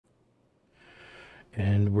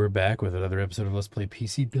And we're back with another episode of Let's Play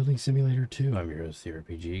PC Building Simulator 2. I'm your host, the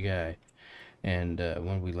RPG guy. And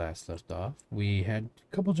when we last left off, we had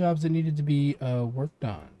a couple jobs that needed to be worked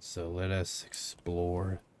on. So let us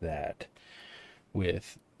explore that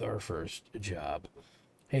with our first job.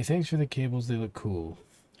 Hey, thanks for the cables. They look cool.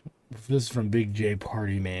 This is from Big J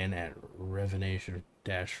Party Man at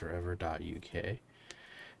revenation-forever.uk. Hey,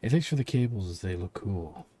 thanks for the cables. They look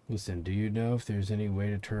cool. Listen, do you know if there's any way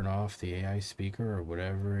to turn off the AI speaker or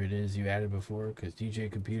whatever it is you added before? Because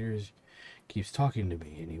DJ Computers keeps talking to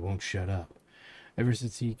me and he won't shut up. Ever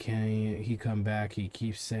since he come back, he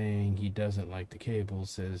keeps saying he doesn't like the cable,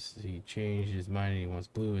 says he changed his mind and he wants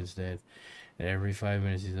blue instead. And every 5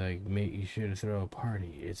 minutes he's like, mate, you should throw a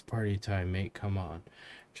party. It's party time, mate, come on.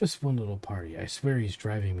 Just one little party. I swear he's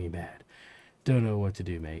driving me mad. Don't know what to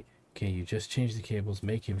do, mate. Can you just change the cables,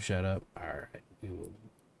 make him shut up? Alright, we will.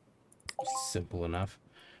 Simple enough.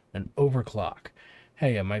 An overclock.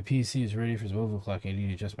 Hey, my PC is ready for some overclocking. I need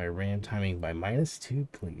to adjust my RAM timing by -2,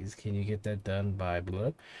 please. Can you get that done by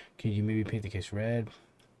blah? Can you maybe paint the case red?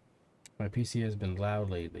 My PC has been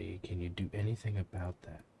loud lately. Can you do anything about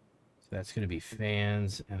that? So that's going to be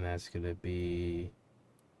fans, and that's going to be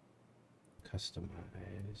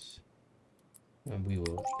customize. And we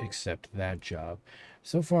will accept that job.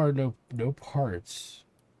 So far, no parts.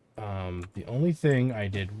 The only thing I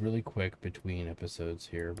did really quick between episodes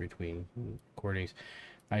here, between recordings,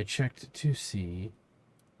 I checked to see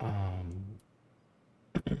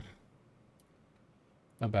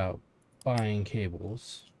about buying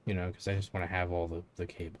cables, you know, because I just want to have all the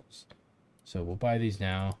cables. So we'll buy these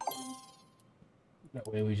now.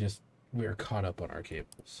 That way we're caught up on our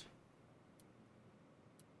cables.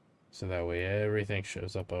 So that way everything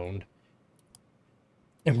shows up owned.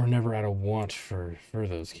 And we're never out of want for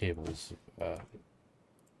those cables.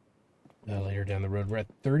 Later down the road, we're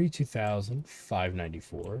at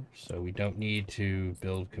 32,594. So we don't need to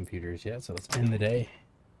build computers yet. So let's end the day,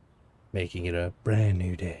 making it a brand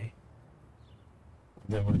new day.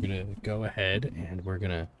 Then we're gonna go ahead and we're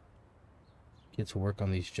gonna get to work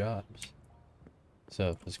on these jobs.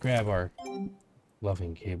 So let's grab our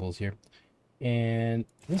loving cables here. And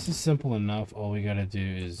this is simple enough. All we gotta do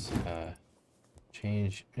is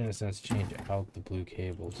change out the blue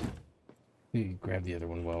cables. We grab the other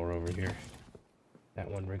one while we're over here.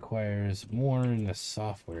 That one requires more in the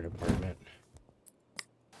software department.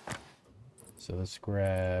 So let's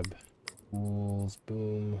grab tools,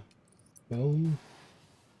 boom, boom.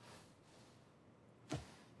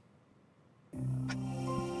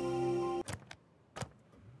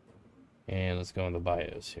 And let's go in the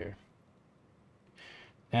BIOS here.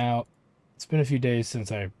 Now, it's been a few days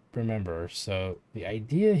since I remember, so the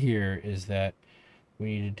idea here is that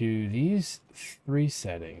we need to do these 3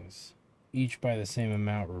 settings, each by the same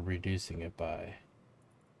amount we're reducing it by.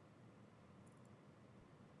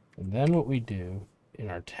 And then what we do in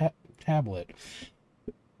our tablet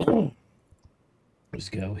is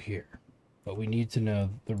go here. But we need to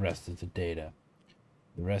know the rest of the data.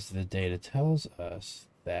 The rest of the data tells us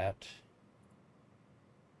that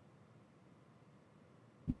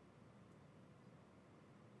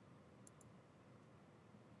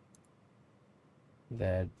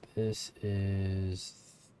this is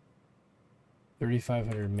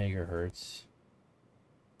 3,500 megahertz.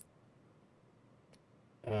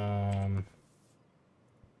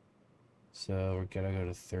 So we're gonna go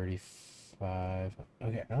to 35.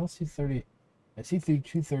 Okay, I don't see 30. I see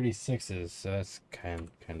 236s, so that's kind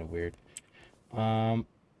of weird. Go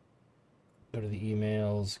to the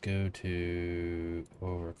emails, go to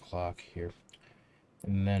overclock here,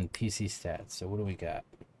 and then PC stats. So what do we got?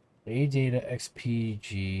 AData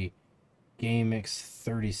XPG GameX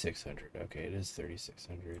 3600. Okay, it is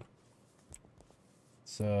 3600.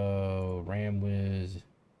 So RAM Wiz.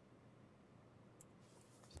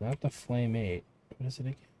 It's not the Flame 8. What is it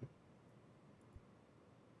again?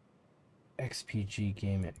 XPG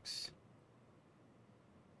GameX.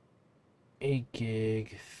 8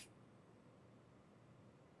 gig.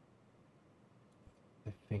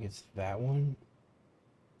 I think it's that one.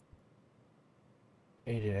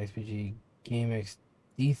 AData XPG GameX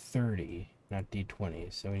D30, not D20.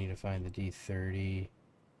 So we need to find the D30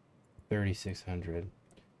 3600.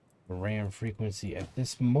 The RAM frequency at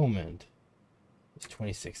this moment is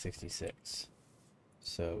 2666.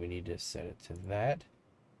 So we need to set it to that.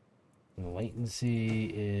 And the latency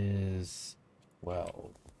is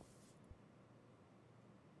 12.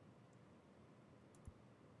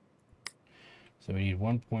 So we need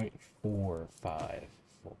 1.45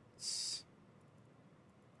 volts.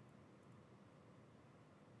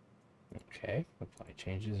 Okay, apply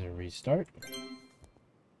changes and restart.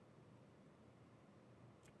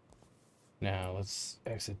 Now let's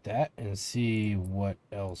exit that and see what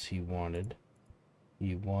else he wanted.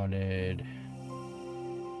 He wanted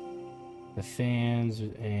the fans,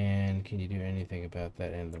 and can you do anything about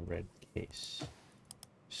that in the red case?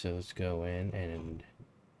 So let's go in and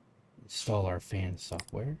install our fan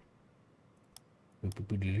software. And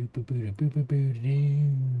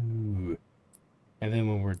then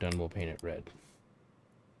when we're done, we'll paint it red.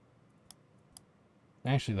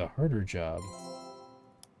 Actually, the harder job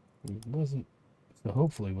wasn't, so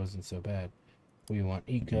hopefully wasn't so bad. We want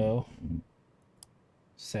eco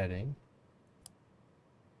setting.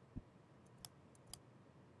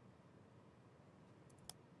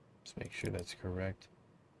 Let's make sure that's correct.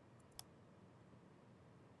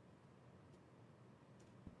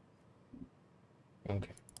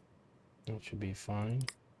 Okay, that should be fine.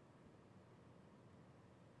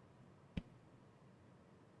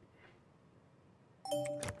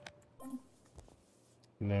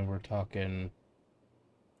 And then we're talking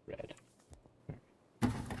red.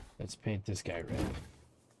 Let's paint this guy red.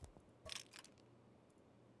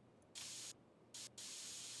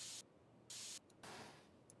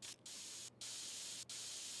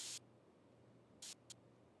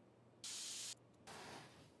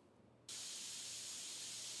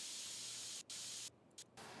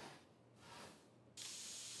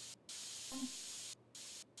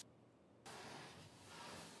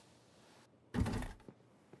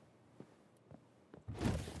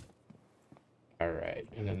 Alright,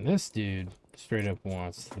 and then this dude straight up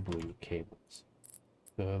wants the blue cables.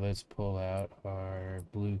 So let's pull out our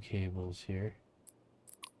blue cables here.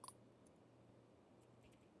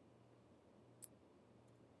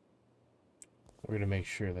 We're going to make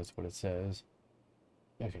sure that's what it says.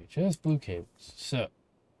 Okay, just blue cables. So,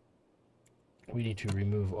 we need to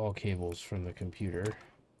remove all cables from the computer.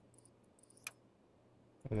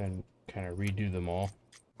 And then kind of redo them all.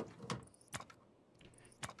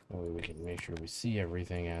 That way we can make sure we see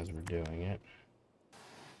everything as we're doing it.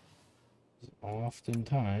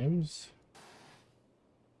 Oftentimes,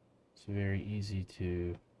 it's very easy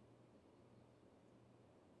to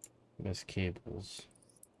miss cables.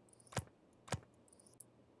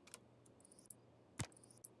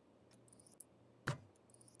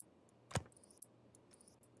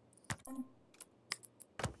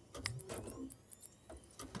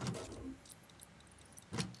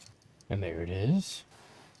 And there it is.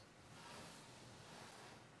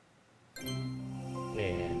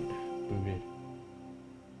 And booted.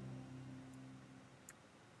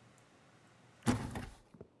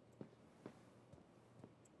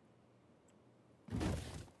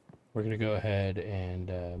 We're going to go ahead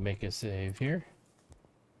and make a save here,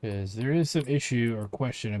 because there is some issue or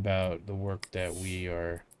question about the work that we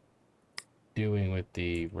are doing with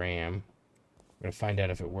the RAM. We're going to find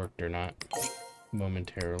out if it worked or not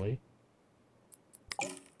momentarily.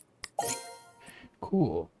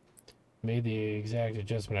 Cool. Made the exact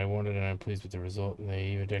adjustment I wanted, and I'm pleased with the result, and they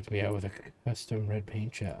even decked me out with a custom red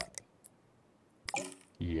paint job.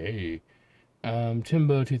 Yay.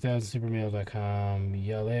 Timbo2000supermail.com.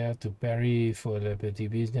 Y'allez to Paris for le petit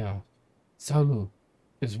business. Salut.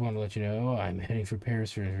 Just want to let you know I'm heading for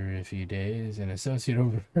Paris for a few days. An associate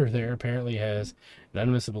over there apparently has an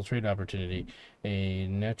unmissable trade opportunity. A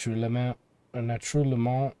naturellement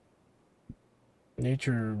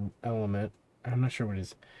nature element. I'm not sure what it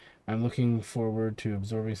is. I'm looking forward to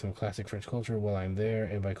absorbing some classic French culture while I'm there,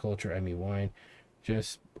 and by culture I mean wine.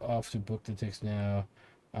 Just off to book the tickets now.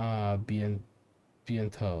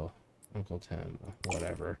 Bientôt, Uncle Tim,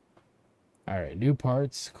 whatever. Alright, new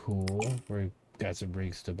parts, cool. We got some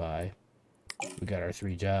rigs to buy. We got our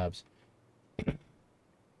 3 jobs.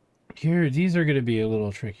 Here, these are going to be a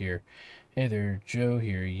little trickier. Hey there, Joe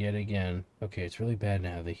here yet again. Okay, it's really bad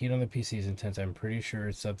now. The heat on the PC is intense. I'm pretty sure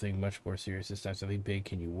it's something much more serious. This time something big.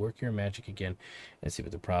 Can you work your magic again and see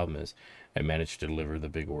what the problem is? I managed to deliver the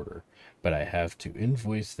big order, but I have to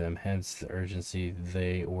invoice them, hence the urgency.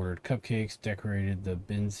 They ordered cupcakes, decorated the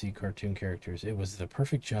Binsey cartoon characters. It was the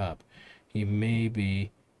perfect job. He may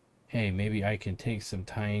be... Hey, maybe I can take some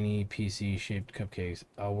tiny PC-shaped cupcakes.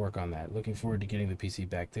 I'll work on that. Looking forward to getting the PC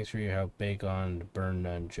back. Thanks for your help. Bake on, burn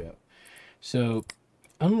none, Joe. So,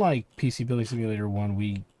 unlike PC Building Simulator 1,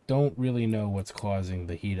 we don't really know what's causing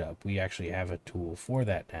the heat up. We actually have a tool for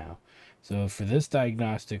that now. So for this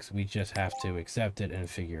diagnostics, we just have to accept it and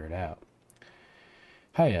figure it out.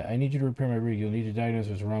 Hiya, I need you to repair my rig. You'll need to diagnose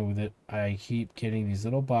what's wrong with it. I keep getting these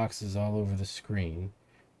little boxes all over the screen,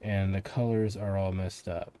 and the colors are all messed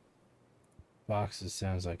up. Boxes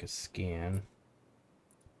sounds like a scan.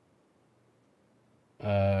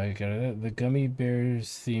 I got it. The gummy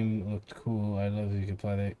bears theme looked cool. I love that you can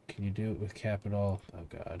apply that. Can you do it with capital? Oh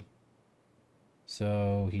god.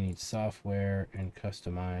 So he needs software and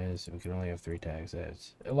customize. We can only have 3 tags.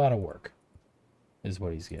 That's a lot of work, is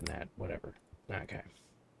what he's getting at. Whatever. Okay.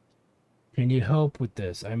 Can you help with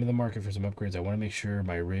this? I'm in the market for some upgrades. I want to make sure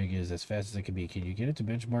my rig is as fast as it can be. Can you get it to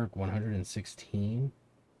benchmark 116?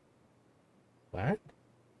 What?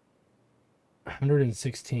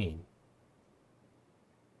 116.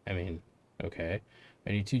 I mean, okay. I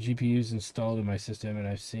need 2 GPUs installed in my system, and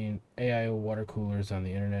I've seen AIO water coolers on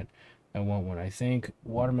the internet. I want one. I think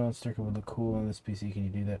watermelon sticker would look cool on this PC. Can you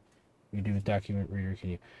do that? You do a document reader. Can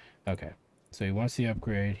you? Okay. So he wants the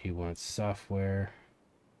upgrade. He wants software.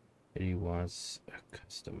 And he wants a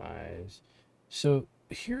customize. So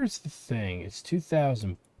here's the thing. It's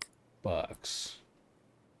 2,000 bucks.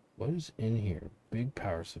 What is in here? Big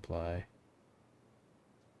power supply.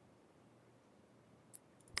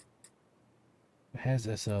 It has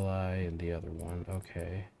SLI and the other one.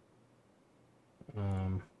 Okay.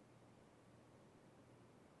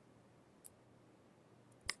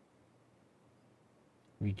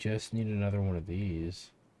 We just need another one of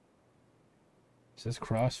these. It says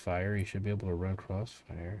Crossfire. You should be able to run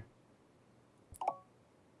Crossfire.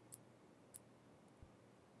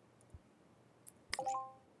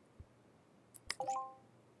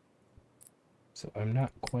 So I'm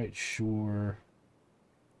not quite sure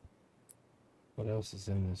what else is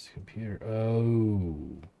in this computer. Oh.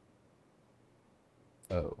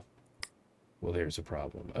 Oh. Well, there's a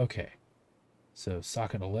problem. Okay. So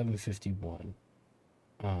socket 1151.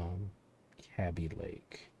 Cabby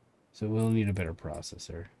Lake. So we'll need a better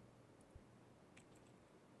processor.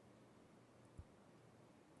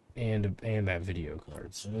 And that video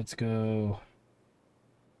card. So let's go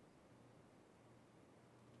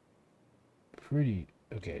pretty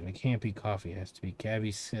okay, and it can't be coffee, it has to be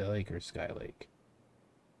Cabby Lake or Sky Lake.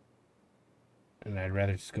 And I'd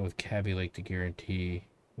rather just go with Cabby Lake to guarantee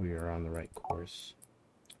we are on the right course.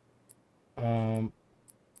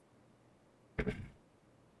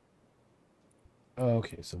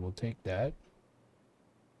 Okay, so we'll take that.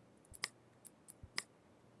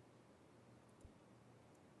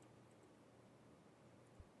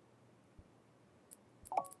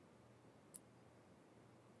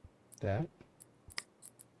 That.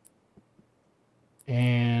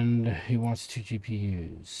 And he wants 2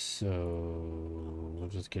 GPUs, so we'll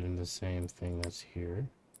just get him the same thing that's here.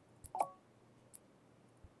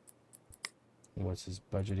 And what's his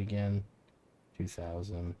budget again?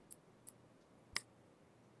 2,000.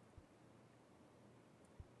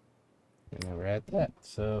 And now we're at that.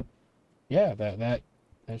 So yeah, that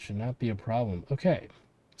should not be a problem. Okay,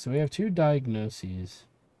 so we have 2 diagnoses.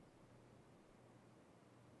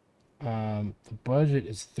 The budget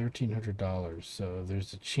is $1,300, so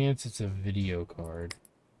there's a chance it's a video card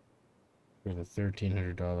for the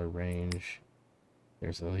 $1,300 range.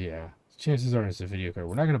 There's a, yeah, chances are it's a video card.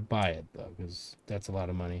 We're not gonna buy it though, because that's a lot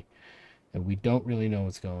of money, and we don't really know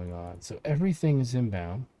what's going on. So everything is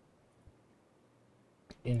inbound.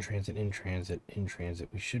 In transit, in transit, in transit.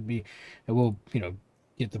 We should be, and we'll,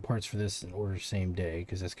 get the parts for this and order same day,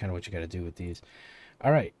 because that's kind of what you got to do with these.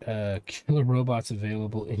 All right, killer robots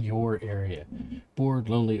available in your area. Bored,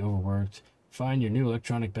 lonely, overworked. Find your new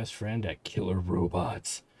electronic best friend at Killer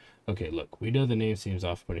Robots. Okay, look, we know the name seems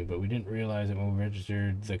off-putting, but we didn't realize it when we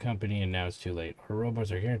registered the company, and now it's too late. Our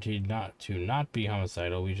robots are guaranteed not be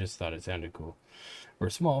homicidal. We just thought it sounded cool. We're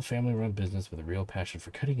a small, family-run business with a real passion for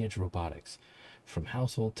cutting-edge robotics. From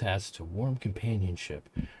household tasks to warm companionship,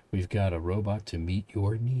 we've got a robot to meet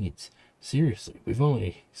your needs. Seriously, we've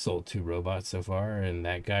only sold 2 robots so far, and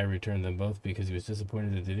that guy returned them both because he was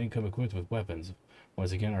disappointed that they didn't come equipped with weapons.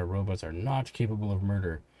 Once again, our robots are not capable of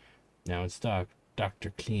murder. Now in stock,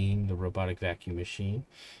 Dr. Clean, the robotic vacuum machine,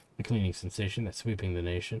 the cleaning sensation that's sweeping the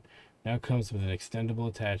nation, now comes with an extendable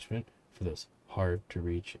attachment for those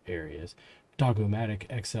hard-to-reach areas. Dogomatic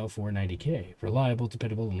XL 490K, reliable,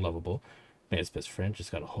 dependable, and lovable. Man's best friend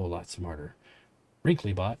just got a whole lot smarter.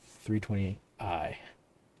 WrinklyBot 328i.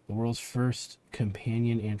 The world's first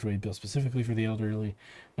companion android built specifically for the elderly,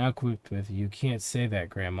 now equipped with "you can't say that,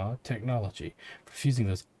 Grandma" technology, for fusing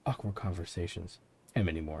those awkward conversations, and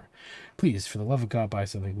many more. Please, for the love of God, buy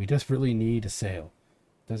something. We desperately need a sale.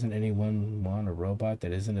 Doesn't anyone want a robot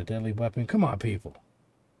that isn't a deadly weapon? Come on, people.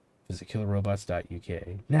 Visit killerrobots.uk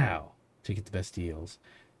now to get the best deals.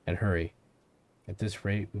 And hurry. At this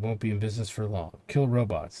rate, we won't be in business for long. Kill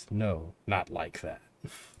robots. No, not like that.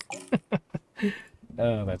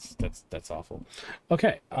 Oh, that's awful.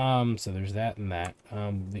 Okay, so there's that and that.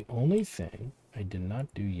 The only thing I did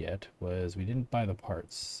not do yet was we didn't buy the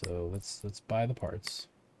parts. So let's buy the parts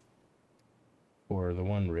for the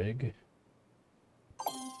one rig.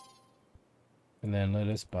 And then let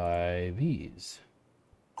us buy these.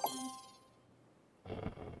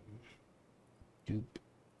 Doop,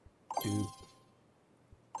 doop,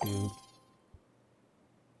 doop.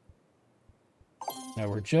 Now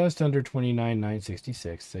we're just under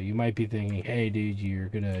 29,966. So you might be thinking, "Hey, dude, you're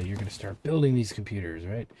gonna start building these computers,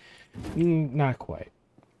 right?" Not quite.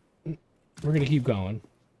 We're gonna keep going.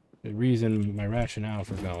 The reason, my rationale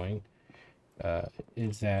for going,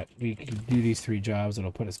 is that we can do these 3 jobs.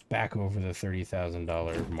 It'll put us back over the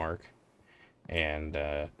 $30,000 mark, and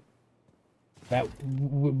that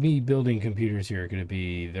me building computers here are going to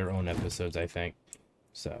be their own episodes, I think.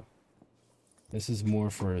 So this is more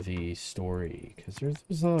for the story, because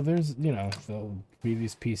there's you know, the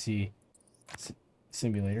previous PC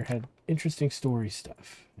simulator had interesting story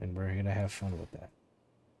stuff, and we're gonna have fun with that,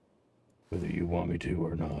 whether you want me to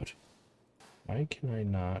or not. Why can I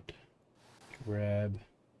not grab?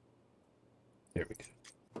 There we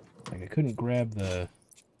go. Like, I couldn't grab the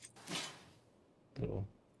little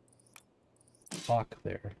clock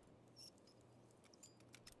there.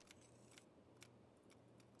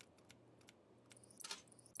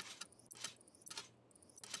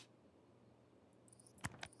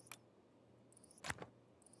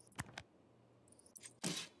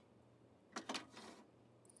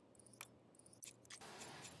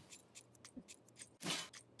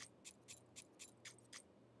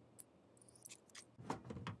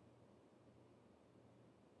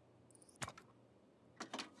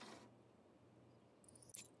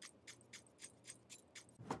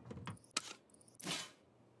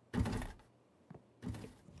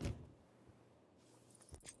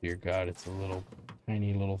 Dear God, it's a little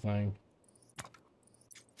tiny little thing.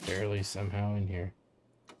 Barely somehow in here.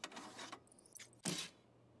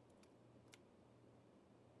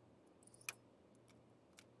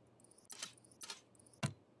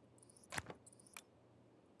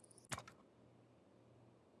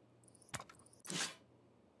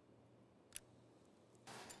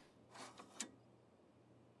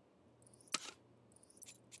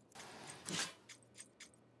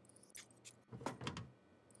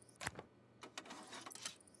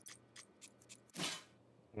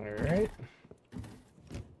 Alright.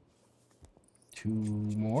 2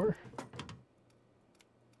 more.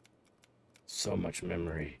 So much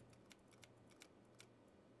memory.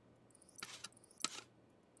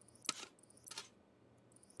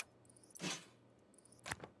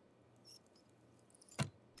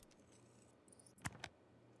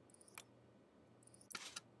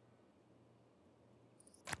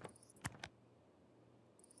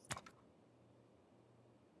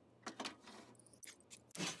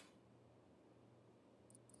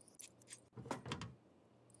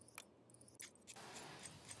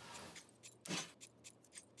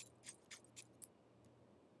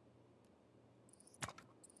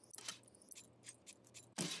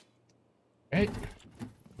 Right?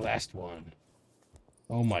 Last one.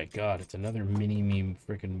 Oh my God, it's another mini-me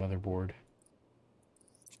freaking motherboard.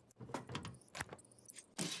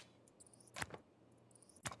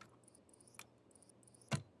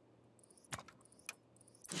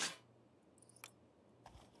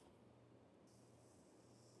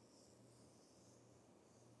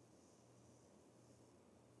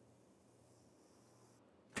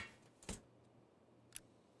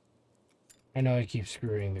 I know I keep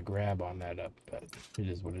screwing the grab on that up, but it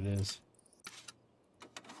is what it is.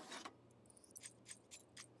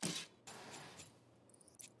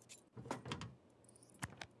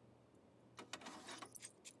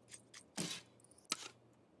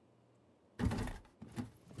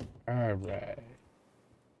 All right.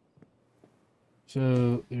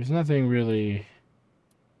 So there's nothing really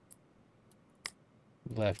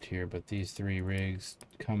left here but these 3 rigs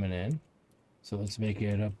coming in. So let's make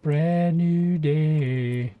it a brand new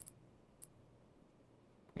day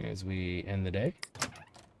as we end the day.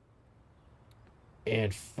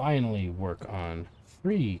 And finally work on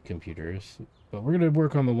 3 computers. But we're going to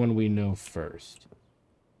work on the one we know first,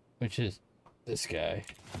 which is this guy,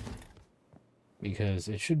 because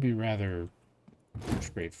it should be rather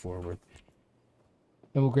straightforward.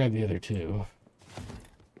 And we'll grab the other 2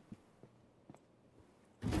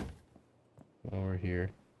 while we're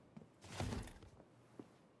here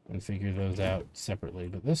and figure those out separately.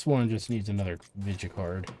 But this one just needs another video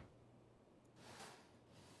card.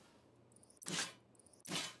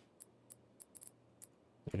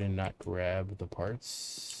 I did not grab the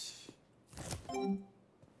parts. And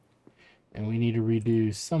we need to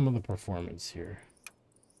redo some of the performance here.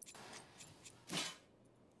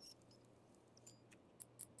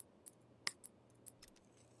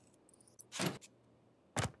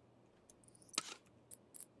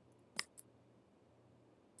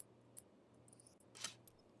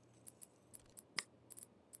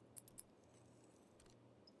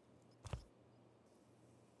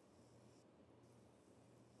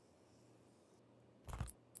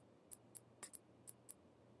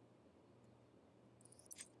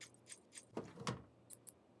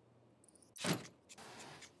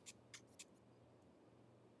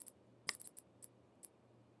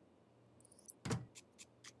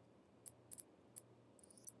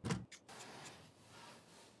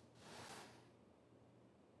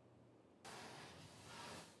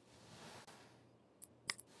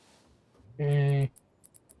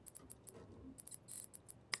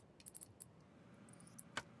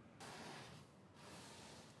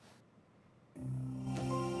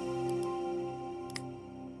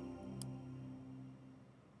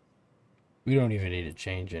 We don't even need to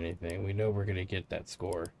change anything. We know we're going to get that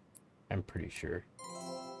score. I'm pretty sure.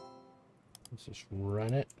 Let's just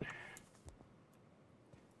run it.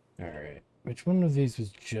 Alright. Which one of these was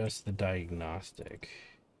just the diagnostic?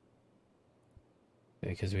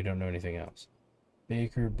 Because we don't know anything else.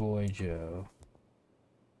 Baker Boy Joe.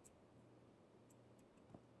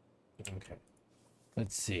 Okay.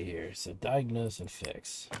 Let's see here. So diagnose and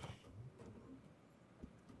fix.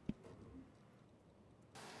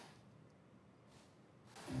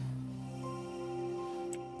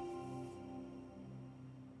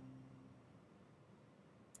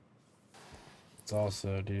 Let's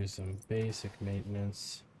also do some basic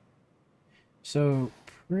maintenance. So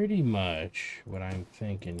pretty much what I'm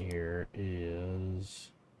thinking here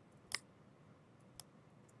is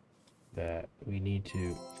that we need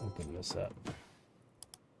to open this up.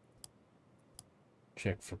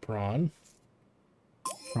 Check for prawn.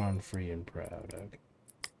 Prawn free and proud. Okay.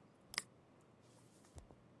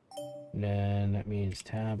 And then that means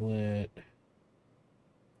tablet.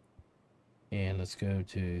 And let's go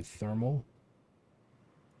to thermal.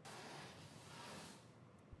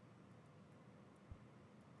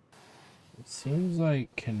 It seems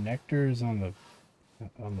like connectors on the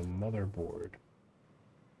motherboard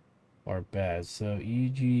are bad. So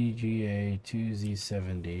EGGA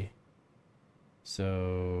 2Z70.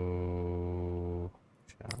 So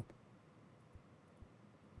shop.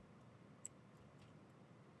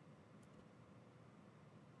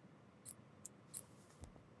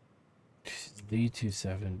 The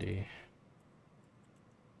 270. I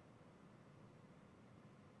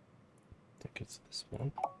think it's this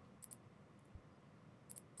one.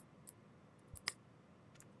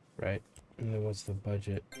 Right. And then what's the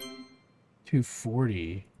budget?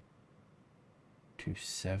 240.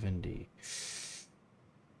 270.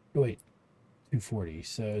 Wait. 240.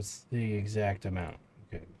 So it's the exact amount.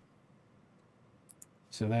 Okay.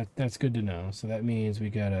 So that's good to know. So that means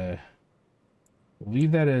we gotta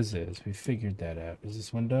leave that as is. We figured that out. Is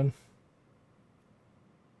this one done?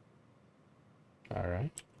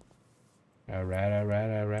 Alright.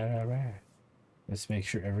 Alright. Let's make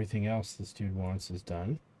sure everything else this dude wants is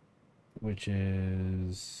done. Which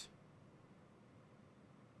is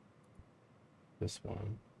this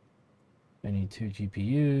one. I need 2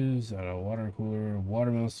 GPUs, a water cooler,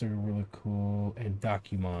 watermelon sticker, really cool, and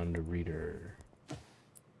Document reader.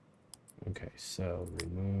 Okay, so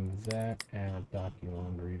remove that, add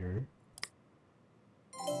Document reader.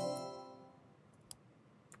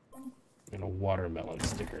 And a watermelon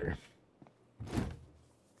sticker.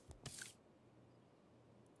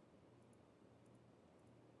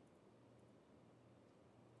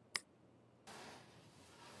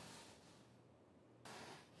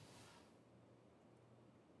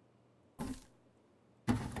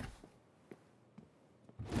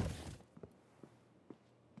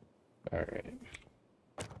 All right.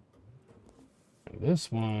 And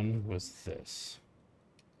this one was this.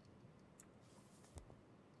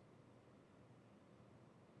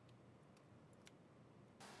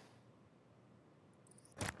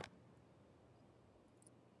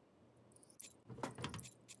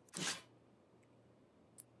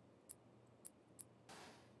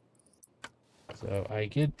 So I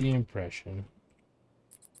get the impression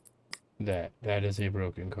that that is a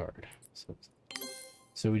broken card.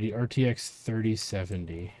 So we need RTX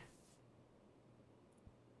 3070.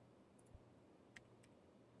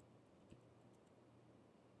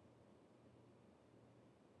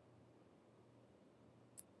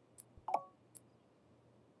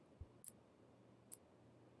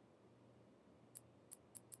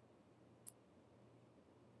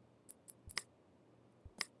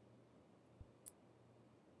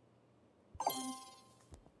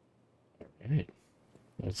 All right.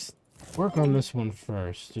 Let's work on this one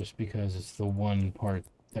first, just because it's the one part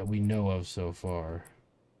that we know of so far.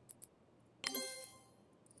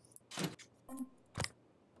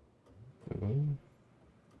 Ooh.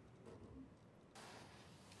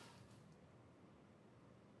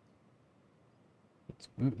 It's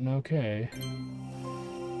booting okay.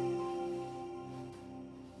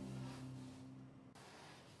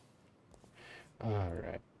 All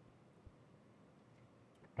right.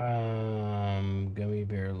 Gummy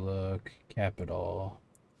bear look, capital.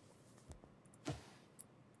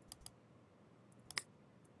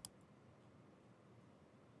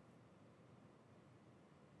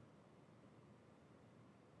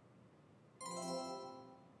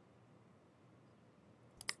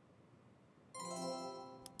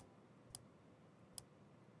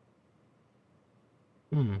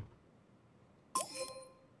 It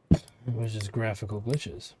was just graphical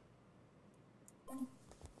glitches.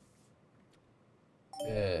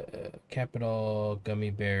 Capital Gummy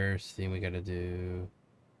Bears thing we gotta do.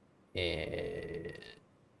 And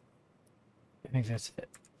I think that's it.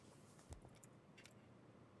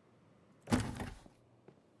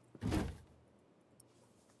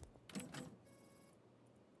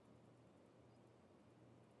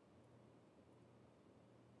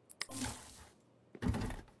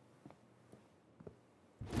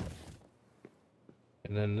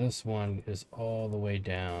 And then this one is all the way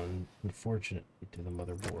down, unfortunately, to the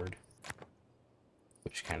motherboard,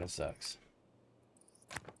 which kind of sucks.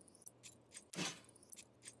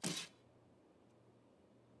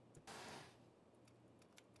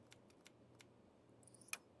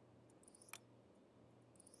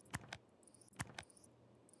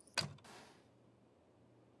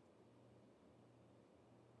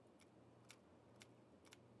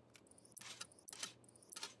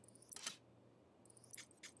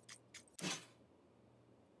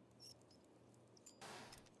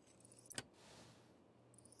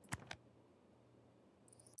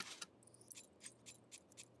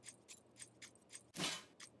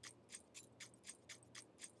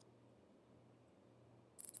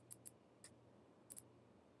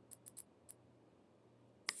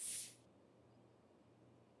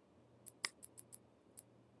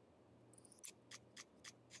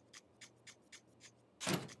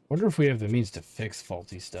 Wonder if we have the means to fix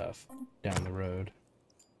faulty stuff down the road.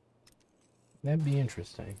 That'd be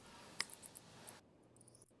interesting.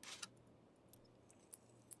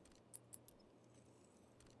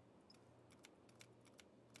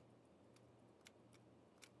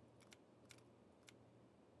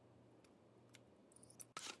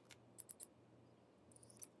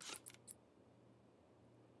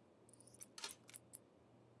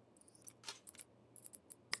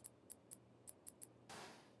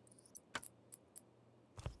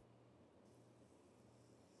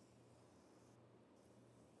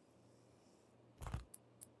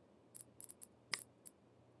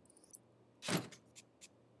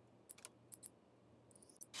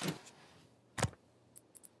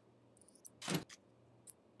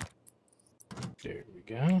 There we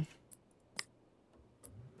go.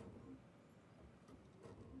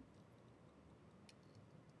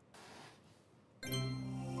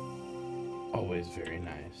 Always very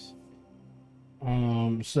nice.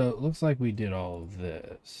 So it looks like we did all of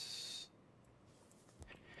this.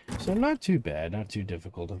 So not too bad, not too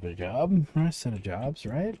difficult of a job. Nice set of jobs,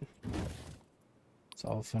 right? It's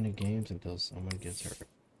all fun and games until someone gets hurt.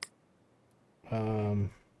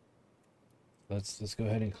 Let's go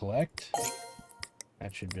ahead and collect.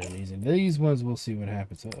 That should be easy. These ones we'll see what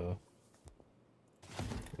happens. Uh-oh.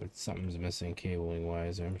 Something's missing cabling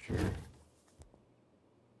wise, I'm sure.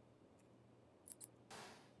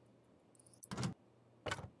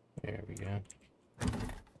 There we go.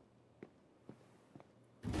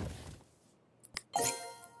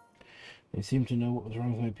 They seem to know what was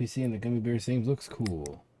wrong with my PC, and the gummy bear thing looks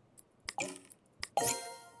cool.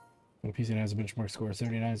 My PC has a benchmark score of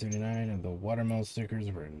 79, and the watermelon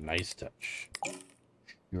stickers were a nice touch.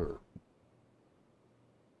 Sure.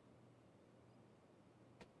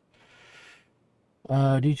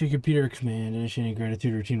 DJ Computer Command, initiating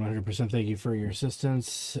gratitude routine 100%. Thank you for your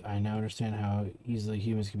assistance. I now understand how easily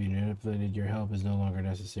humans can be manipulated. Your help is no longer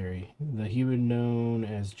necessary. The human known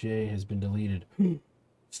as Jay has been deleted.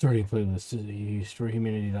 Starting playlist.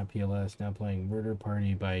 Humanity.pls. Now playing Murder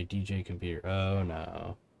Party by DJ Computer. Oh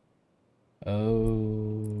no.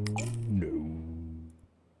 Oh no.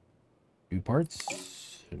 New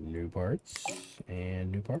parts. New parts.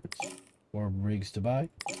 And new parts. More rigs to buy.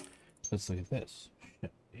 Let's look at this.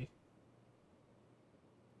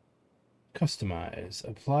 Customize.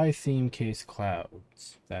 Apply theme case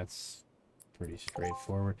clouds. That's pretty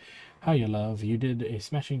straightforward. Hiya, love. You did a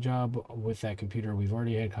smashing job with that computer. We've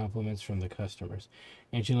already had compliments from the customers.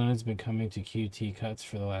 Angelina's been coming to QT Cuts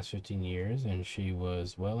for the last 15 years, and she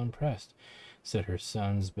was well impressed. Said her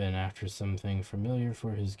son's been after something familiar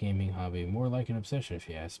for his gaming hobby. More like an obsession, if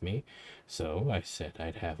you ask me. So I said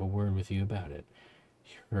I'd have a word with you about it.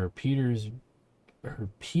 Her Peter's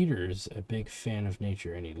a big fan of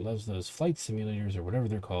nature, and he loves those flight simulators or whatever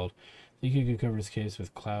they're called. Think you could cover his case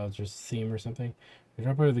with clouds or theme or something? I'll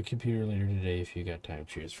drop by the computer later today if you got time.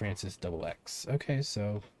 Cheers, Francis XX. Okay,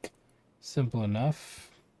 so simple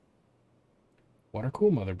enough. Water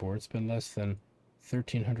cool motherboard. Spend less than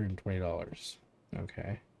 $1,320.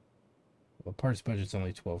 Okay. Well, parts budget's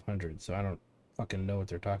only $1,200, so I don't fucking know what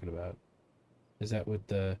they're talking about. Is that with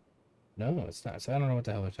the... No, it's not. So I don't know what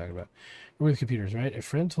the hell they're talking about. We're with computers, right? A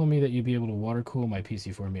friend told me that you'd be able to water cool my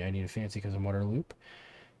PC for me. I need a fancy custom water loop.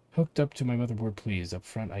 Hooked up to my motherboard, please. Up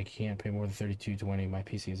front, I can't pay more than $32.20. My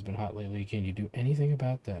PC has been hot lately. Can you do anything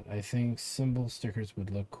about that? I think symbol stickers would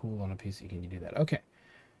look cool on a PC. Can you do that? Okay.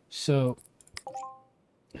 So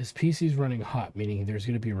his PC's running hot, meaning there's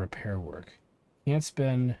going to be repair work. Can't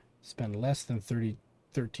spend less than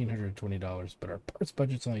 $1,320, but our parts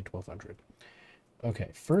budget's only $1,200. Okay,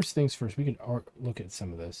 first things first, we can look at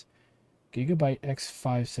some of this. Gigabyte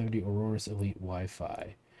X570 Aurora's Elite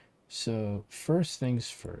Wi-Fi. So first things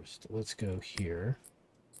first, let's go here.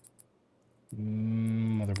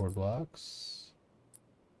 Motherboard blocks.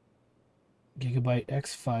 Gigabyte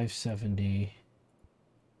X570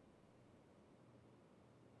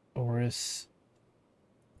 Aorus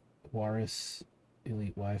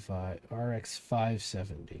Elite Wi-Fi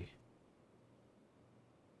RX570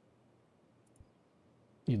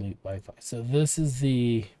 Elite Wi-Fi. So this is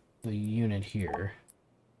the unit here.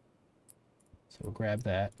 So we'll grab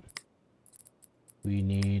that. We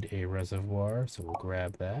need a reservoir, so we'll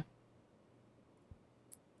grab that.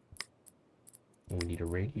 And we need a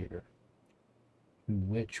radiator,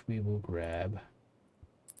 which we will grab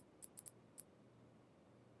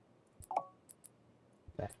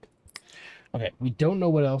that. Okay, we don't know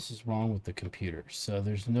what else is wrong with the computer, so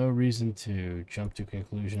there's no reason to jump to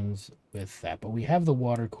conclusions with that. But we have the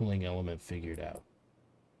water cooling element figured out.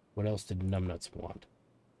 What else did Numbnuts want?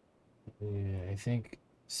 I think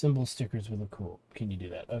symbol stickers would look cool. Can you do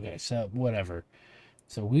that? Okay, so whatever.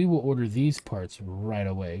 So we will order these parts right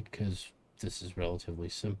away because this is relatively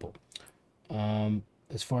simple.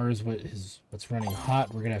 As far as what's running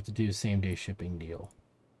hot, we're gonna have to do a same-day shipping deal.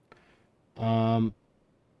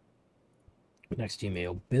 Next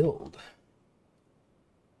email, build.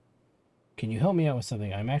 Can you help me out with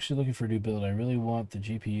something? I'm actually looking for a new build. I really want the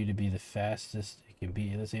GPU to be the fastest it can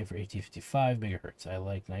be. Let's say for 1855 megahertz. I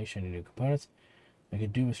like nice shiny new components. I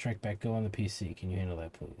could do a Strike Back Go on the PC. Can you handle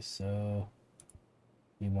that, please? So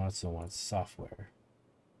he wants software.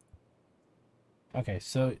 Okay,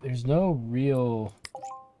 so there's no real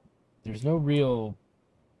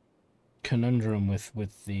conundrum with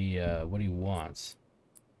the what he wants.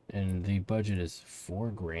 And the budget is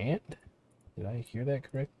 $4,000. Did I hear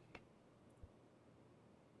that correct?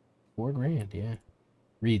 $4,000, yeah.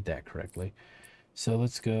 Read that correctly. So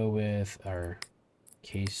let's go with our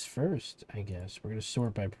case first, I guess. We're going to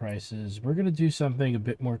sort by prices. We're going to do something a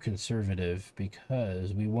bit more conservative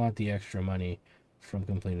because we want the extra money from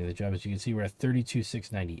completing the job. As you can see, we're at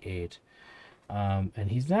 $32,698.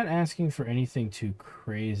 And he's not asking for anything too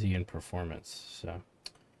crazy in performance. So,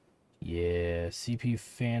 yeah, CPU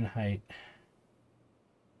fan height.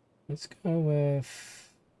 Let's go with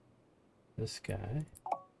this guy.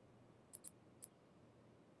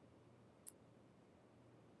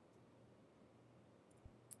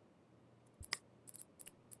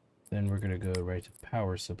 Then we're going to go right to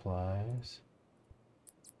power supplies.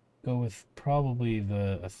 Go with probably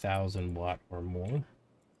the 1,000 watt or more.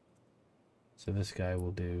 So this guy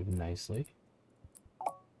will do nicely.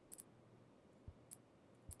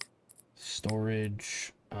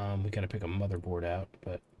 Storage. We got to pick a motherboard out,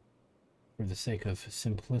 but for the sake of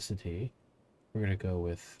simplicity, we're going to go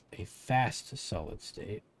with a fast solid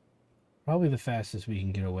state. Probably the fastest we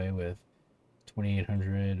can get away with.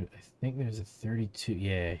 2800. I think there's a 32.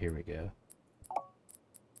 Yeah, here we go.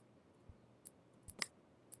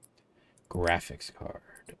 Graphics card.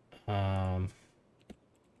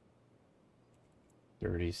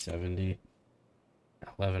 3070.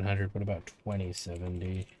 1100. What about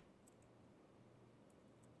 2070?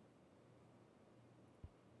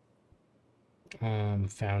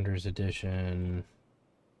 Founders Edition.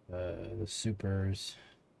 The Supers.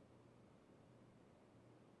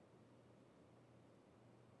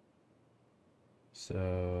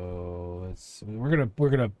 So we're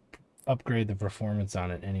gonna upgrade the performance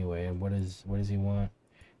on it anyway. And what does he want?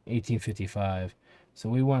 1855. So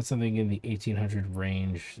we want something in the 1800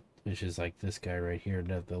 range, which is like this guy right here.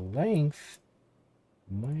 Now the length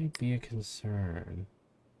might be a concern.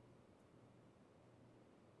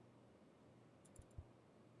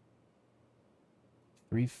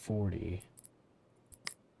 $340.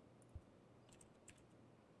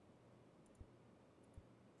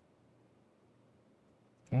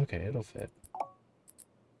 Okay, it'll fit.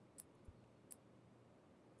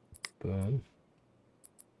 Boom.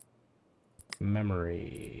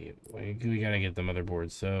 Memory. We gotta get the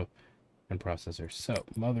motherboard, and processor. So,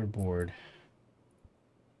 motherboard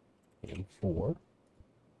AM4.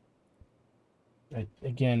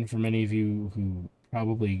 Again, for many of you who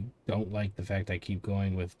probably don't like the fact I keep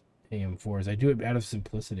going with AM4s, I do it out of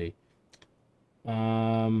simplicity.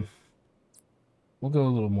 We'll go a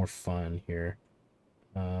little more fun here.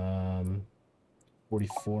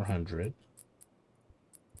 4,400.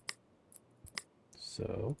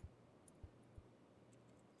 So,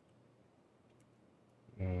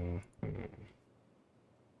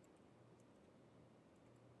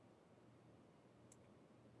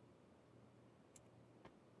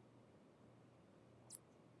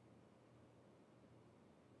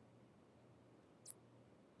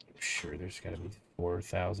 sure, there's got to be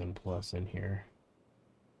 4,000 plus in here.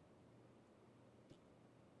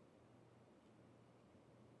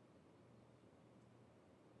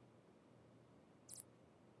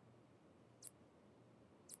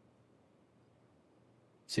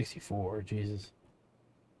 $64, Jesus.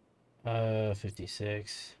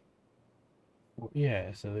 56.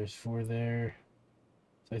 Yeah, so there's 4 there.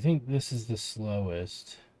 So I think this is the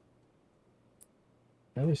slowest.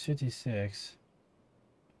 Now there's 56.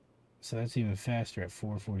 So that's even faster at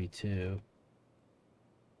 442.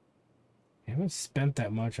 I haven't spent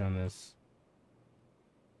that much on this.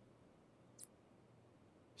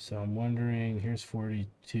 So I'm wondering, here's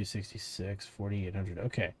 4266, 4800.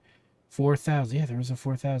 Okay. 4,000. Yeah, there was a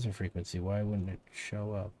 4,000 frequency. Why wouldn't it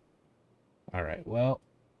show up? All right. Well,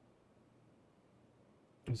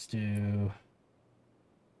 let's do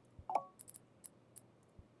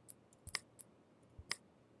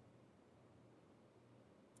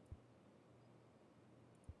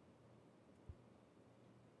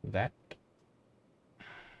that.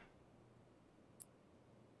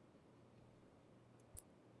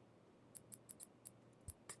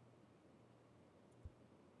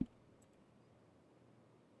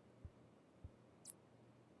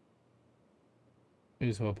 May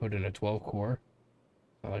as well put in a 12 core.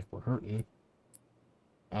 Not like we're hurting.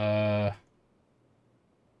 Well,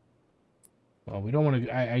 we don't want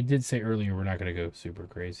to. I did say earlier we're not going to go super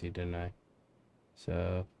crazy, didn't I?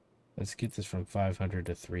 So let's get this from 500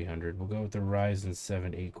 to 300. We'll go with the Ryzen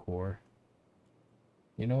 7 8 core.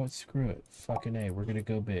 You know what? Screw it. Fucking A. We're going to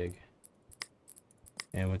go big.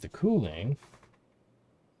 And with the cooling,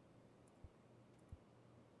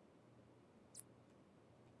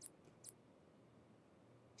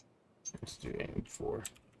 let's do aim 4.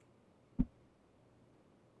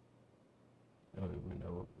 That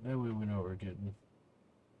way we know what we're getting.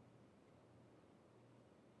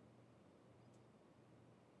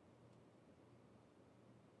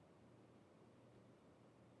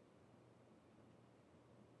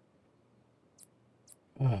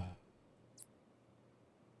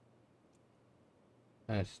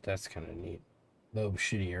 That's kind of neat. Low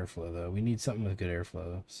shitty airflow though. We need something with good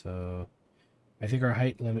airflow. So I think our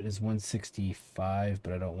height limit is 165,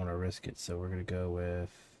 but I don't want to risk it. So we're gonna go with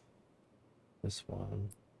this one.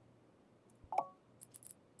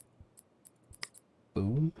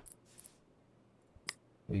 Boom.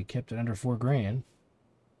 We kept it under 4 grand.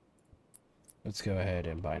 Let's go ahead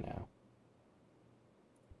and buy now.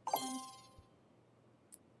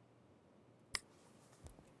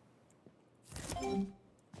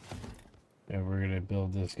 And we're gonna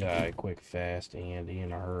build this guy quick, fast, and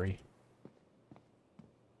in a hurry.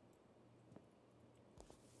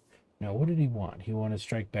 Now, what did he want? He wanted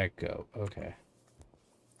strike back go. Okay.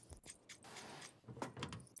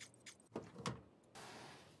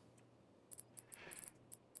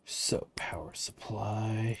 So, power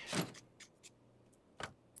supply.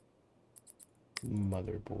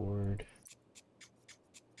 Motherboard.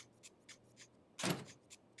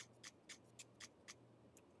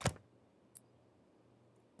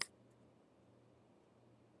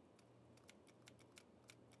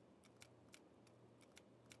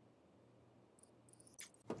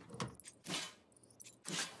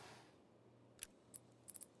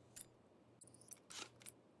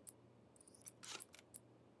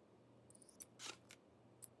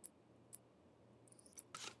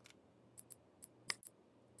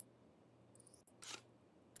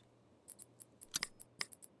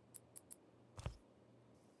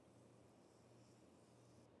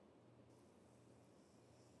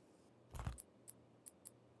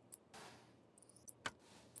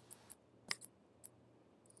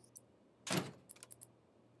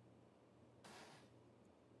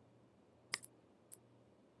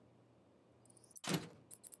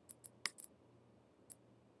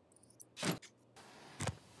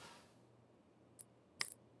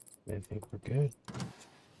 I think we're good.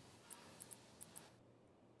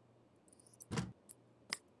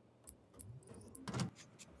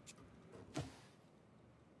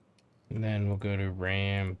 And then we'll go to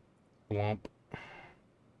RAM, Blump.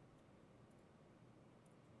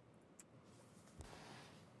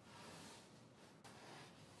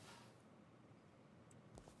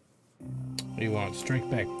 What do you want? Strike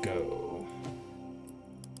back, go.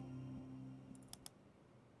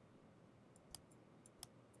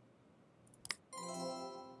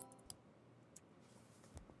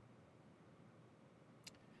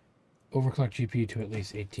 Overclock GPU to at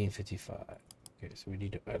least 1855. Okay, so we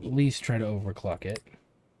need to at least try to overclock it.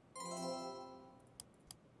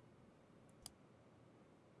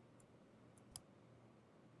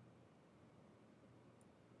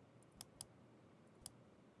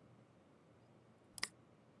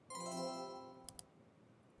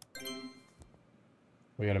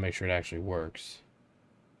 We got to make sure it actually works.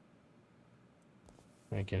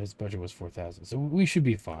 Again, his budget was 4,000, so we should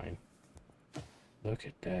be fine. Look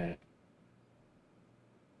at that.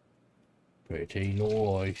 Pretty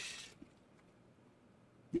nice.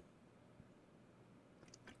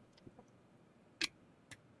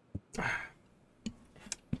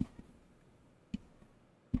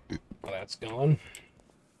 Well, that's gone.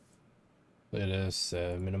 Let us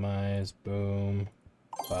minimize. Boom.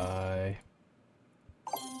 Bye.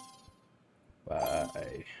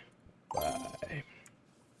 Bye. Bye.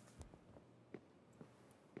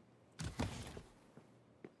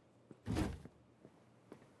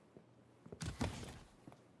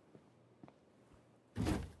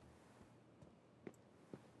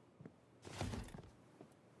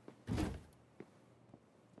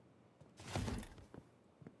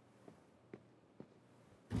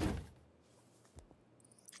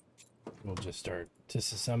 We'll just start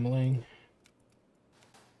disassembling.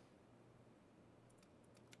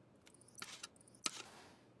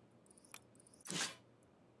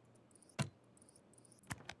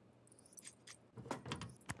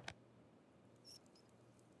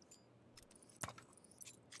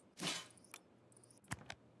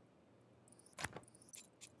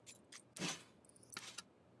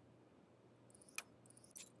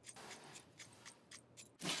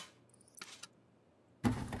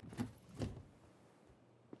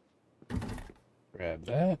 Grab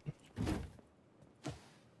that.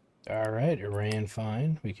 All right, it ran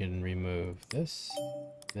fine. We can remove this,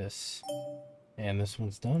 this, and this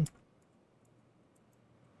one's done.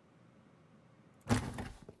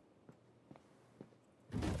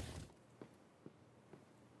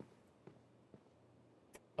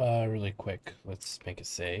 Really quick, let's make a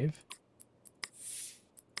save.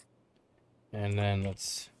 And then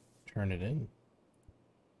let's turn it in.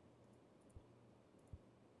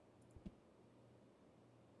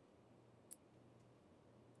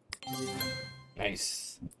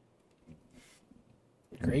 Nice.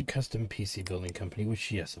 Great custom PC building company,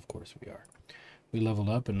 which, yes, of course we are. We leveled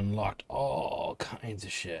up and unlocked all kinds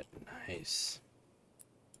of shit. Nice.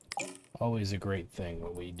 Always a great thing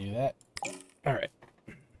when we do that. All right.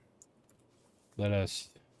 Let us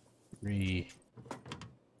remove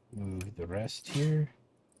the rest here.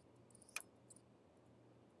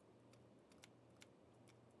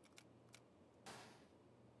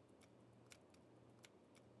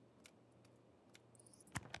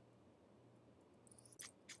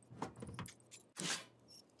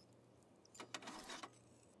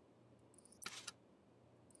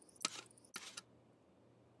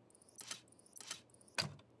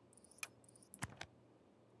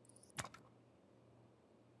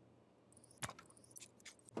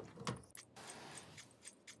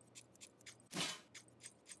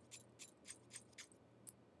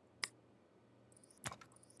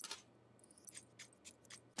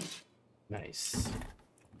 Nice.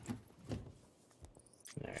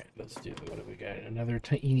 All right, let's do, what do we got? Another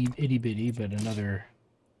tiny itty bitty, but another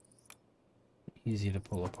easy to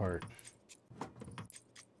pull apart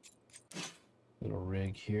little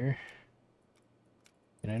rig here.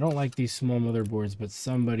 And I don't like these small motherboards, but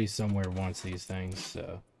somebody somewhere wants these things,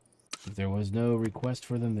 so if there was no request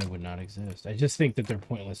for them, they would not exist. I just think that they're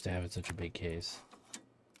pointless to have in such a big case.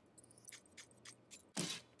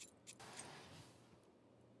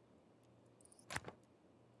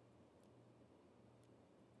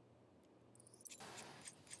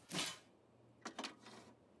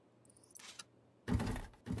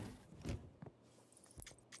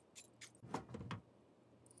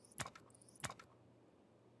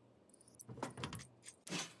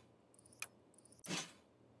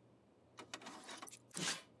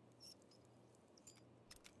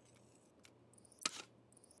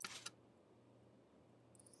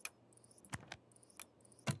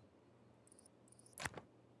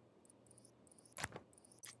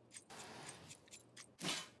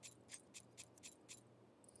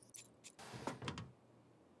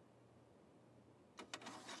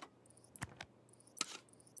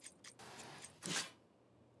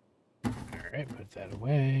 Alright, put that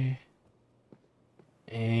away.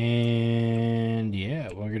 And yeah,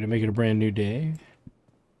 we're going to make it a brand new day.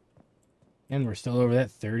 And we're still over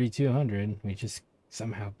that 3,200. We just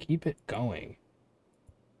somehow keep it going.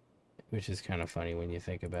 Which is kind of funny when you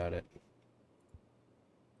think about it.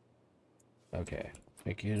 Okay.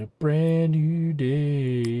 Make it a brand new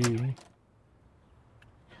day.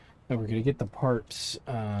 Now we're gonna get the parts.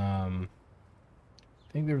 I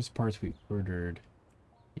think there was parts we ordered.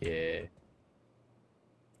 Yeah.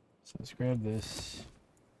 So let's grab this.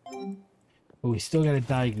 But we still gotta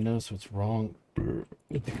diagnose what's wrong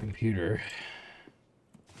with the computer.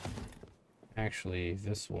 Actually,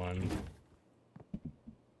 this one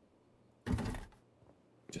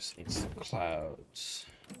just needs some clouds.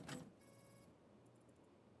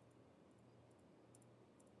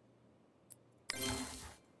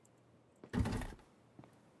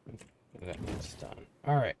 That's done.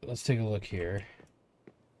 All right, let's take a look here.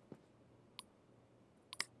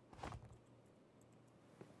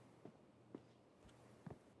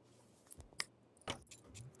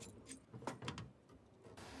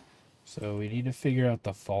 So we need to figure out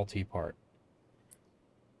the faulty part,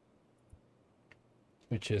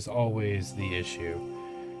 which is always the issue.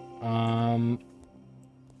 Okay,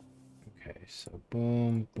 so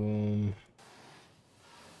boom, boom.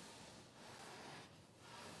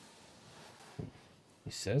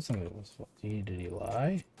 He said something was faulty. Did he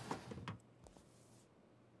lie?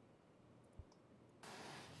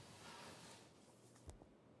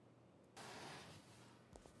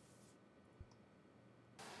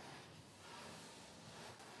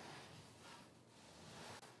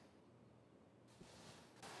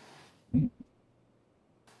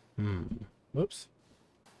 Whoops.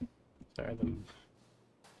 Sorry, the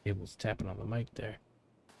cable's tapping on the mic there.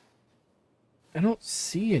 I don't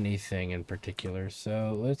see anything in particular,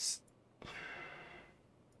 so let's...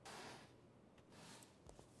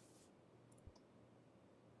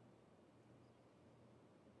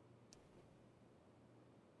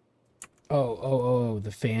 Oh,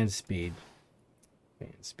 the fan speed.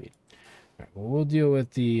 Fan speed. All right, well, we'll deal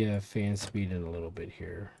with the fan speed in a little bit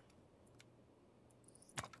here.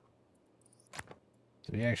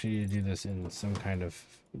 So we actually need to do this in some kind of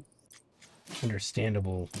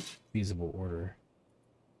understandable, feasible order.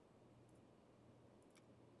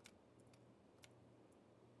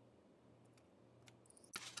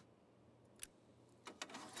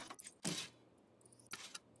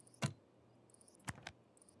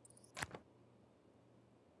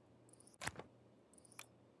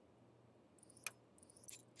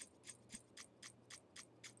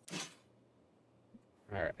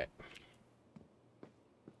 All right.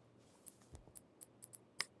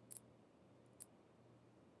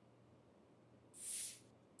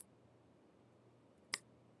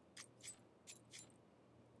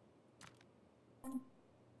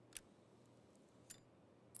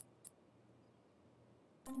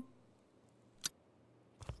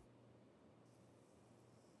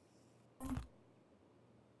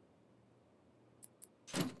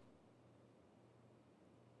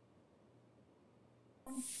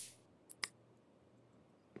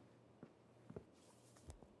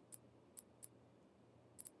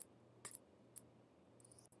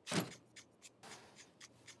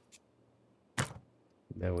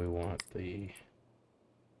 Then we want the...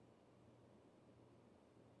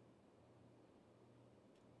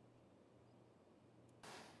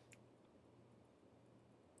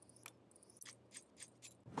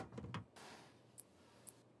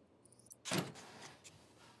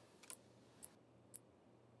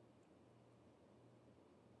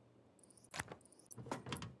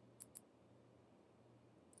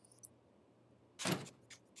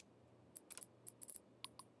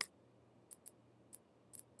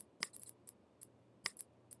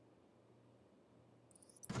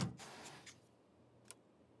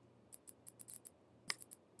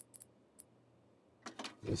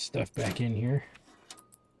 this stuff back in here.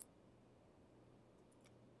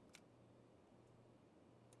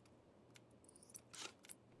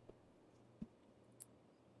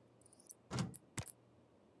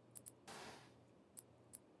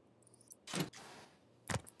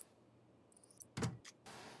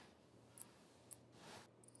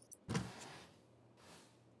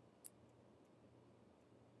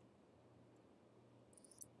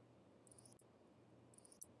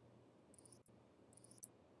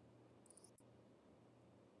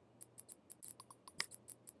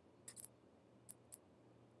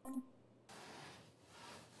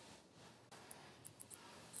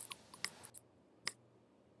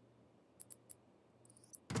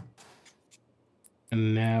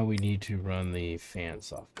 And now we need to run the fan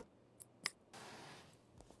software.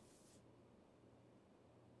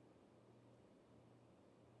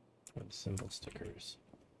 And symbol stickers.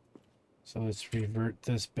 So let's revert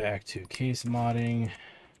this back to case modding.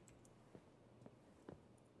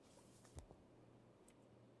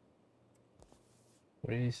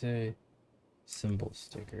 What did he say? Symbol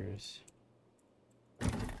stickers.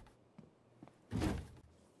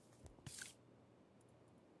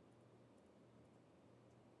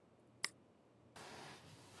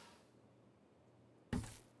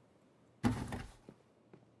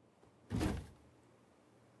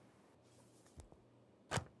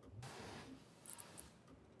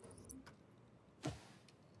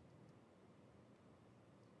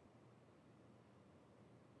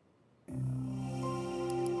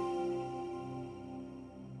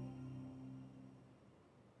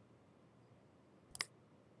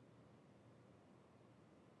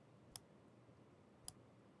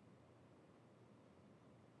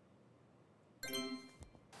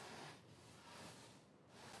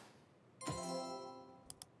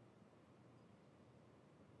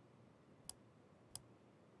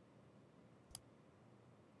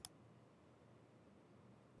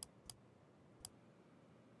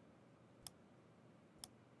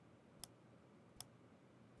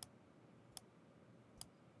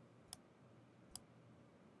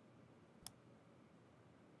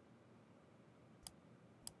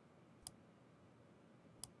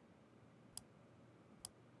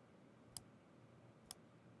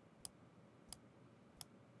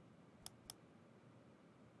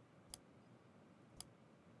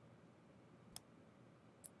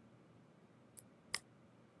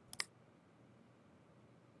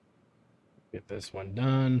 Get this one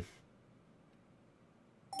done.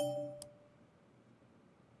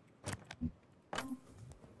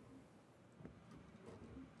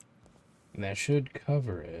 And that should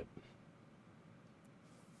cover it.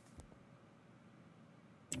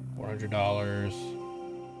 $400.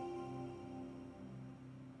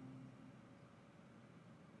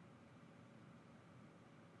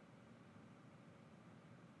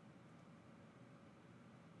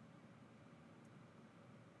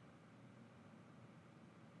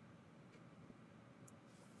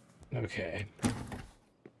 Okay.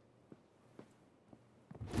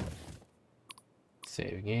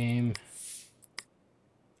 Save game.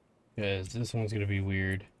 Because this one's going to be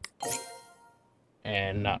weird.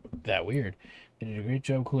 And not that weird. They did a great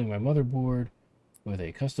job cooling my motherboard with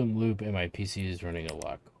a custom loop, and my PC is running a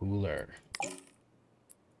lot cooler.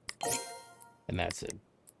 And that's it.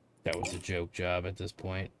 That was a joke job at this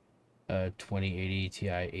point. 2080 Ti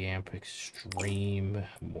amp extreme.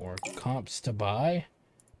 More comps to buy.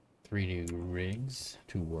 3 new rigs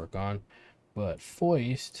to work on. But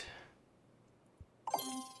foist.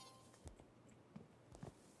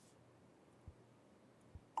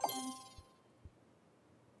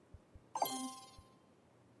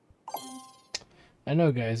 I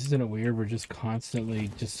know, guys, isn't it weird? We're just constantly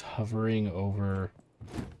just hovering over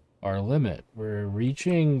our limit. We're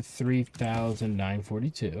reaching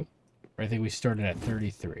 3,942. I think we started at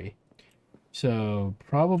 33. So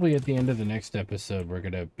probably at the end of the next episode, we're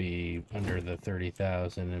going to be under the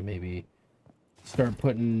 30,000 and maybe start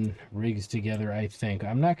putting rigs together, I think.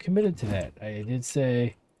 I'm not committed to that. I did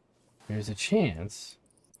say there's a chance,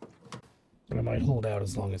 but I might hold out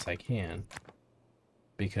as long as I can.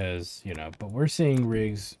 Because, you know, but we're seeing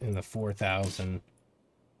rigs in the 4,000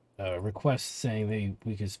 requests saying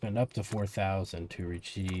we could spend up to 4,000 to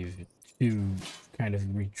kind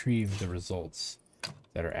of retrieve the results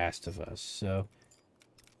that are asked of us. So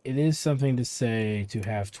it is something to say to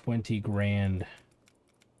have 20 grand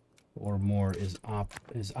or more is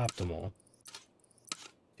optimal.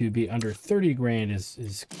 To be under 30 grand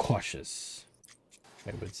is cautious,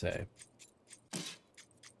 I would say.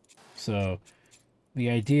 So the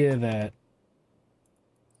idea that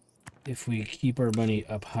if we keep our money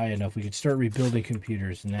up high enough, we could start rebuilding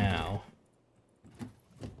computers now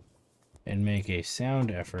and make a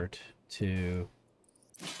sound effort to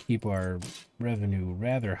keep our revenue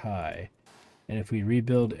rather high. And if we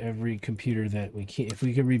rebuild every computer that we can, if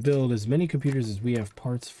we can rebuild as many computers as we have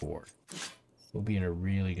parts for, we'll be in a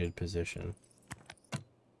really good position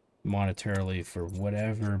monetarily for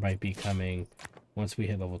whatever might be coming once we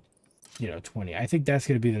hit level 20. I think that's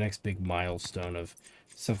going to be the next big milestone of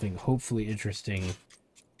something hopefully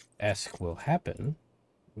interesting-esque will happen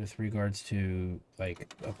with regards to,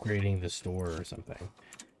 like, upgrading the store or something.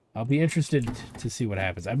 I'll be interested to see what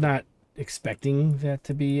happens. I'm not expecting that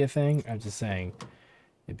to be a thing. I'm just saying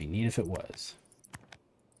it'd be neat if it was.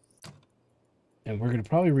 And we're going to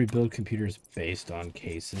probably rebuild computers based on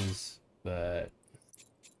cases, but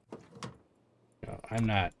I'm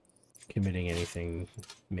not committing anything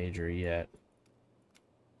major yet.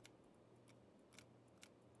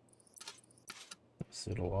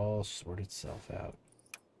 So it'll all sort itself out.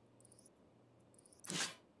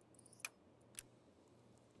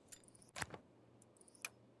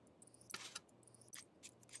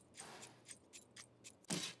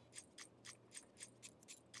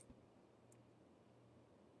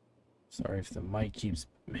 Sorry if the mic keeps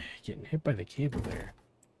getting hit by the cable there.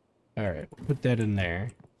 Alright, we'll put that in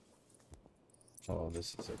there. Oh,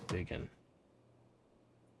 this is a big one.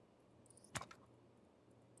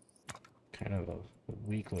 Kind of a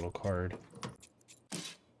weak little card.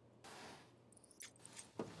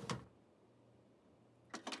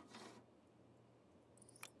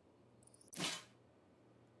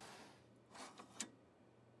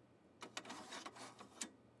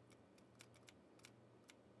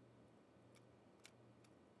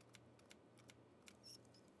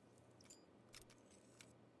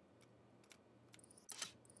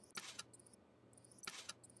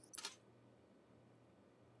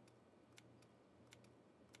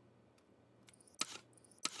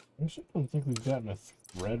 I actually don't think we've gotten a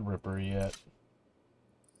Threadripper yet.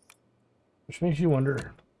 Which makes you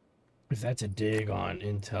wonder if that's a dig on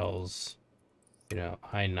Intel's, you know,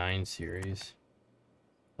 i9 series.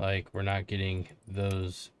 Like, we're not getting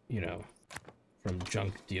those, you know, from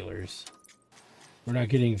junk dealers. We're not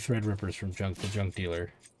getting Threadrippers from the junk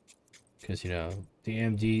dealer. Because, you know, the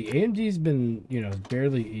AMD's been, you know,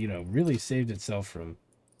 barely, you know, really saved itself from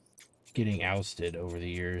getting ousted over the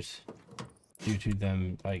years due to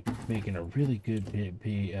them, like, making a really good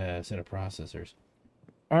set of processors.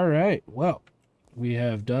 All right, well, we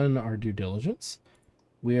have done our due diligence.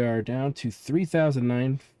 We are down to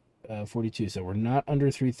 3,942, so we're not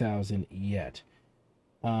under 3,000 yet.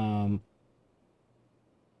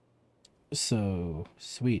 So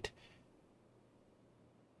sweet.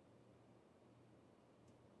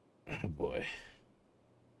 Oh boy.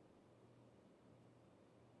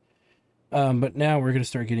 But now we're gonna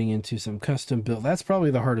start getting into some custom build. That's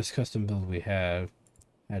probably the hardest custom build we had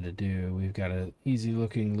to do. We've got a easy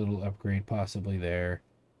looking little upgrade possibly there,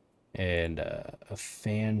 and a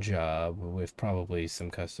fan job with probably some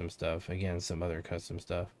custom stuff. Again, some other custom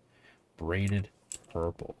stuff. Braided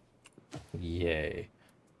purple. Yay.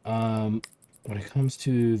 When it comes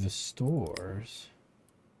to the stores,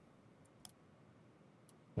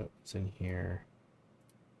 oh, it's in here.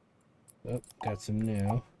 Oh, got some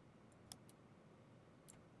new.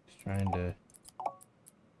 Just trying to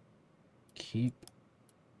keep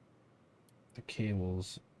the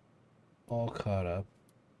cables all caught up.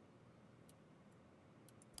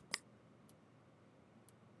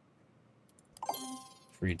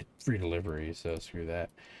 Free delivery, so screw that.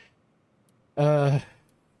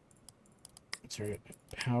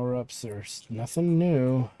 Power-ups, there's nothing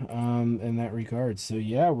new in that regard. So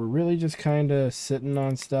yeah, we're really just kind of sitting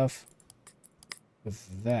on stuff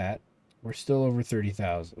with that. We're still over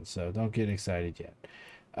 30,000, so don't get excited yet.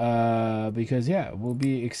 Because yeah, we'll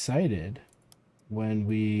be excited when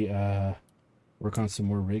we work on some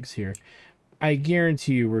more rigs here. I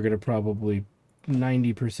guarantee you we're gonna probably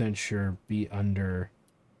 90% sure be under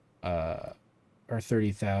our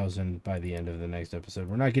 30,000 by the end of the next episode.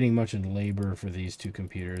 We're not getting much in labor for these two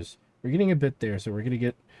computers. We're getting a bit there, so we're gonna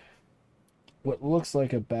get what looks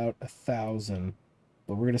like about 1,000,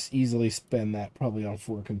 but we're gonna easily spend that probably on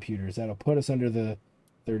 4 computers. That'll put us under the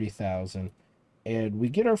 30,000, and we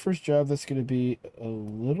get our first job. That's gonna be a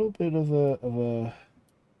little bit of a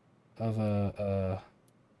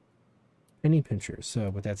penny pincher. So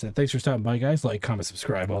with that said, thanks for stopping by, guys. Like, comment,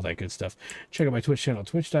 subscribe, all that good stuff. Check out my Twitch channel,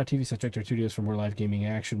 twitch.tv/Studios for more live gaming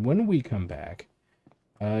action. When we come back,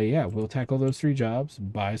 yeah, we'll tackle those 3 jobs,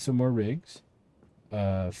 buy some more rigs,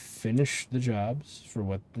 finish the jobs for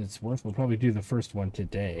what it's worth. We'll probably do the first one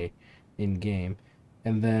today in game,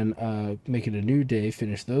 and then make it a new day,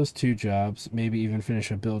 finish those 2 jobs, maybe even finish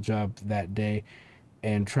a build job that day,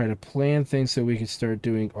 and try to plan things so we can start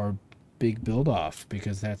doing our big build off,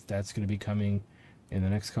 because that's going to be coming in the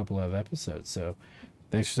next couple of episodes. So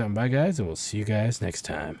thanks for stopping by, guys, and we'll see you guys next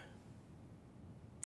time.